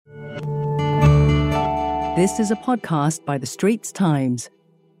This is a podcast by The Straits Times.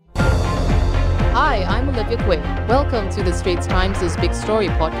 Hi, I'm Olivia Quinn. Welcome to The Straits Times' Big Story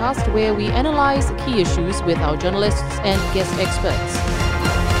podcast, where we analyze key issues with our journalists and guest experts.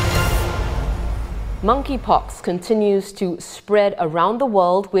 Monkeypox continues to spread around the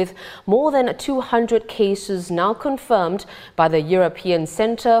world, with more than 200 cases now confirmed by the European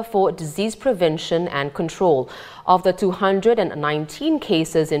Centre for Disease Prevention and Control. Of the 219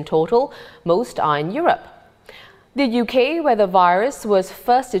 cases in total, most are in Europe. The UK, where the virus was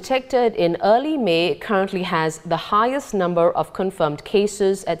first detected in early May, currently has the highest number of confirmed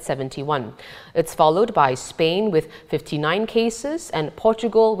cases at 71. It's followed by Spain with 59 cases and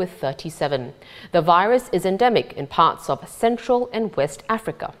Portugal with 37. The virus is endemic in parts of Central and West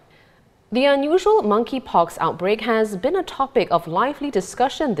Africa. The unusual monkeypox outbreak has been a topic of lively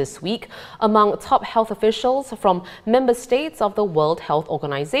discussion this week among top health officials from member states of the World Health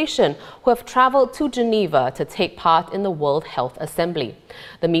Organization who have traveled to Geneva to take part in the World Health Assembly.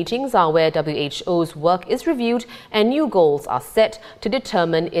 The meetings are where WHO's work is reviewed and new goals are set to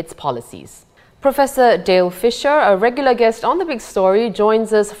determine its policies. Professor Dale Fisher, a regular guest on The Big Story,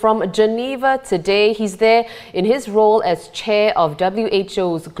 joins us from Geneva today. He's there in his role as chair of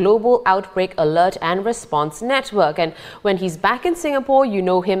WHO's Global Outbreak Alert and Response Network. And when he's back in Singapore, you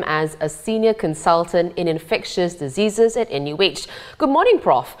know him as a senior consultant in infectious diseases at NUH. Good morning,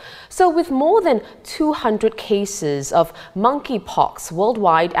 Prof. So with more than 200 cases of monkeypox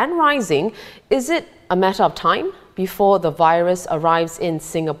worldwide and rising, is it a matter of time before the virus arrives in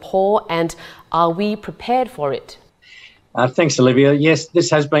Singapore, and are we prepared for it? Thanks, Olivia. Yes, this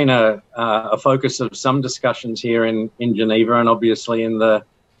has been a focus of some discussions here in Geneva and obviously in the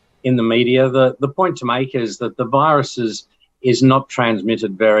media. The point to make is that the virus is not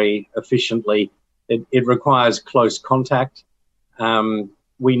transmitted very efficiently. It requires close contact.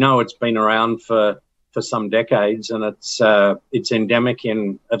 We know it's been around for some decades, and it's endemic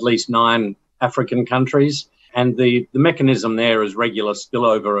in at least 9 African countries. And the mechanism there is regular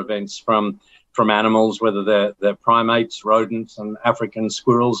spillover events from animals, whether they're primates, rodents, and African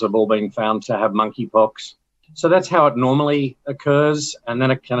squirrels have all been found to have monkeypox. So that's how it normally occurs, and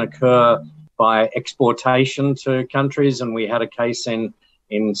then it can occur by exportation to countries. And we had a case in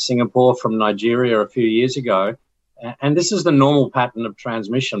Singapore from Nigeria a few years ago. And this is the normal pattern of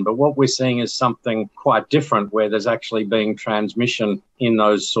transmission. But what we're seeing is something quite different, where there's actually being transmission in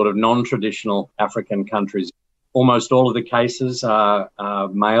those sort of non-traditional African countries. Almost all of the cases are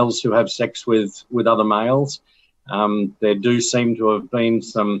males who have sex with other males. There do seem to have been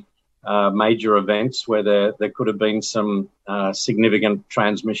some major events where there could have been some significant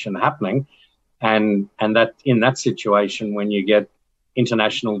transmission happening. And that in that situation, when you get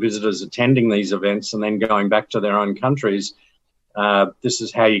international visitors attending these events and then going back to their own countries, this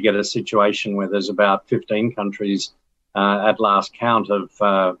is how you get a situation where there's about 15 countries at last count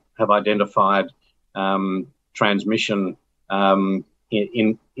have identified transmission to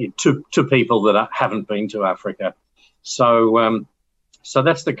people that haven't been to Africa. So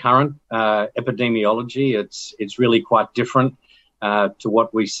that's the current epidemiology. It's really quite different to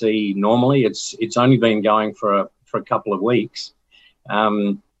what we see normally. It's only been going for a couple of weeks.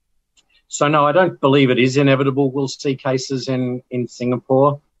 So no, I don't believe it is inevitable we'll see cases in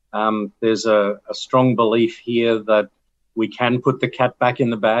Singapore. There's a strong belief here that we can put the cat back in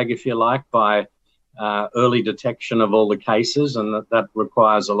the bag, if you like, by early detection of all the cases, and that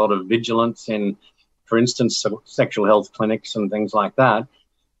requires a lot of vigilance in, for instance, sexual health clinics and things like that.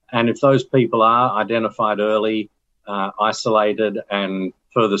 And if those people are identified early, isolated, and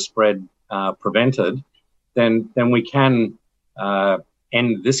further spread prevented, then we can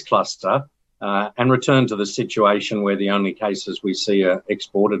end this cluster and return to the situation where the only cases we see are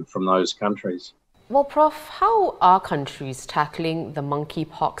exported from those countries. Well, Prof, how are countries tackling the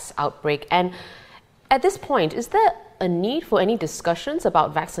monkeypox outbreak? And at this point, is there a need for any discussions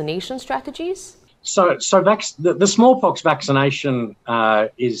about vaccination strategies? So the smallpox vaccination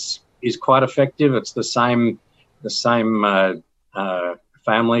is quite effective. It's the same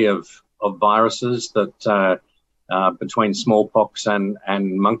family of viruses that between smallpox and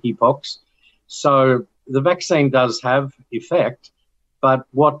monkeypox. So the vaccine does have effect, but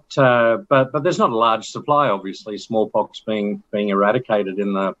there's not a large supply, obviously, smallpox being eradicated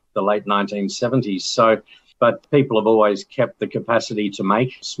in the late 1970s. So, but people have always kept the capacity to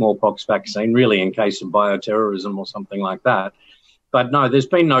make smallpox vaccine, really in case of bioterrorism or something like that. But no, there's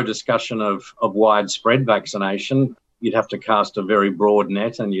been no discussion of widespread vaccination. You'd have to cast a very broad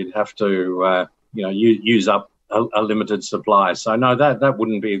net, and you'd have to use up a limited supply. So no, that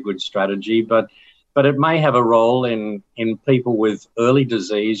wouldn't be a good strategy, but it may have a role in people with early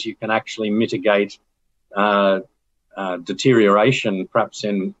disease. You can actually mitigate deterioration, perhaps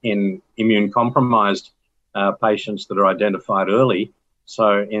in immune-compromised patients that are identified early.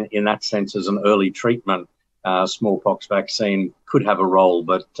 So in that sense, as an early treatment, smallpox vaccine could have a role,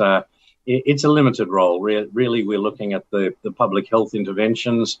 but it's a limited role. Really, we're looking at the public health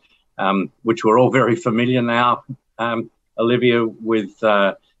interventions, which we're all very familiar now, Olivia, with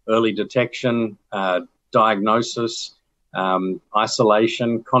early detection, diagnosis,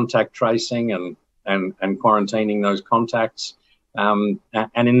 isolation, contact tracing, and quarantining those contacts. And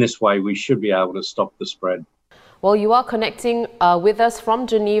in this way, we should be able to stop the spread. Well, you are connecting with us from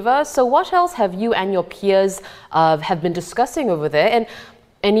Geneva. So what else have you and your peers have been discussing over there? And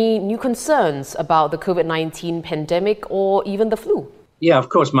any new concerns about the COVID-19 pandemic or even the flu? Yeah, of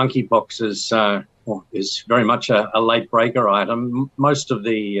course, monkeypox is very much a late breaker item. Most of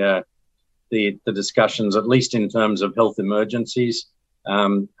the discussions, at least in terms of health emergencies,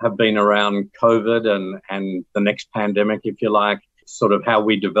 have been around COVID and the next pandemic, if you like, sort of how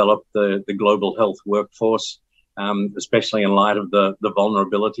we develop the global health workforce, especially in light of the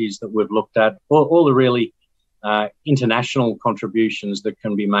vulnerabilities that we've looked at, all the really international contributions that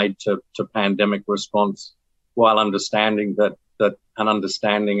can be made to pandemic response, while understanding that an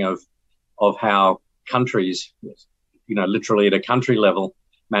understanding of how countries, literally at a country level,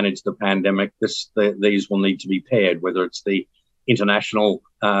 manage the pandemic, these will need to be paired, whether it's the international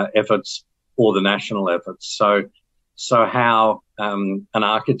efforts or the national efforts. So how an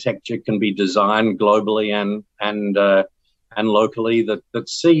architecture can be designed globally and locally that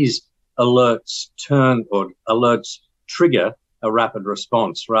sees alerts trigger a rapid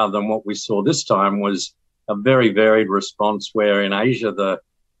response, rather than what we saw this time was a very varied response, where in Asia the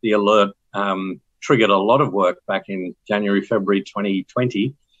alert triggered a lot of work back in January, February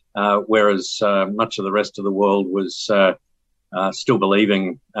 2020, whereas much of the rest of the world was still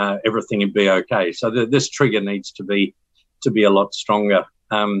believing everything would be okay. So this trigger needs to be a lot stronger.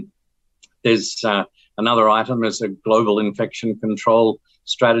 There's another item is a global infection control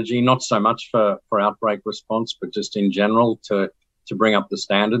strategy, not so much for outbreak response, but just in general to bring up the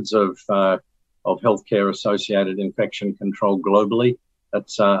standards of healthcare associated infection control globally.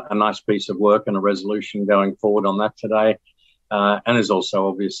 That's a nice piece of work and a resolution going forward on that today. And there's also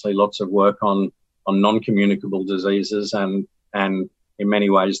obviously lots of work on non-communicable diseases and in many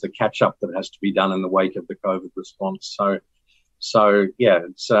ways the catch-up that has to be done in the wake of the COVID response. So yeah,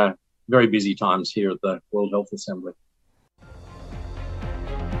 it's very busy times here at the World Health Assembly.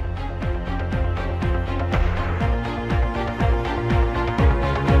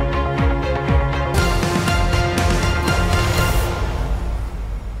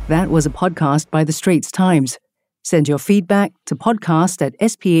 That was a podcast by The Straits Times. Send your feedback to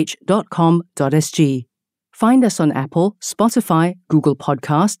podcast@sph.com.sg. Find us on Apple, Spotify, Google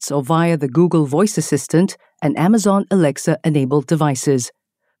Podcasts, or via the Google Voice Assistant and Amazon Alexa-enabled devices.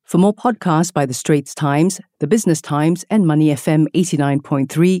 For more podcasts by The Straits Times, The Business Times, and Money FM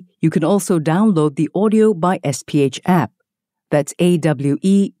 89.3, you can also download the Audio by SPH app. That's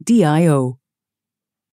AWEDIO.